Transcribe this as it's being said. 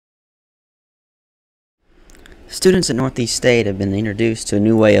Students at Northeast State have been introduced to a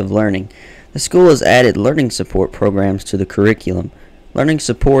new way of learning. The school has added learning support programs to the curriculum. Learning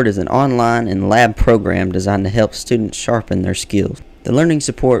support is an online and lab program designed to help students sharpen their skills. The learning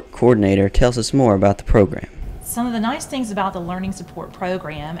support coordinator tells us more about the program. Some of the nice things about the learning support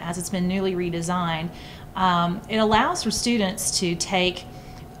program, as it's been newly redesigned, it allows for students to take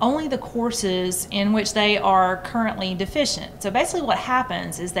only the courses in which they are currently deficient. So basically what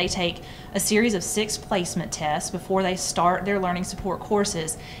happens is they take a series of 6 placement tests before they start their learning support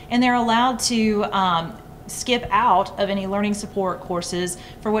courses, and they're allowed to skip out of any learning support courses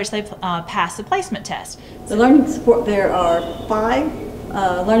for which they've passed the placement test. The learning support, there are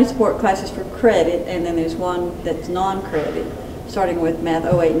 5 learning support classes for credit, and then there's one that's non-credit, starting with Math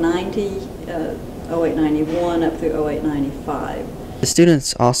 0890, 0891 up through 0895. The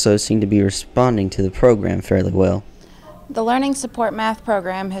students also seem to be responding to the program fairly well. The Learning Support Math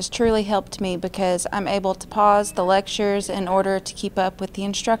program has truly helped me because I'm able to pause the lectures in order to keep up with the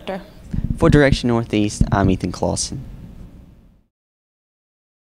instructor. For Direction Northeast, I'm Ethan Clausen.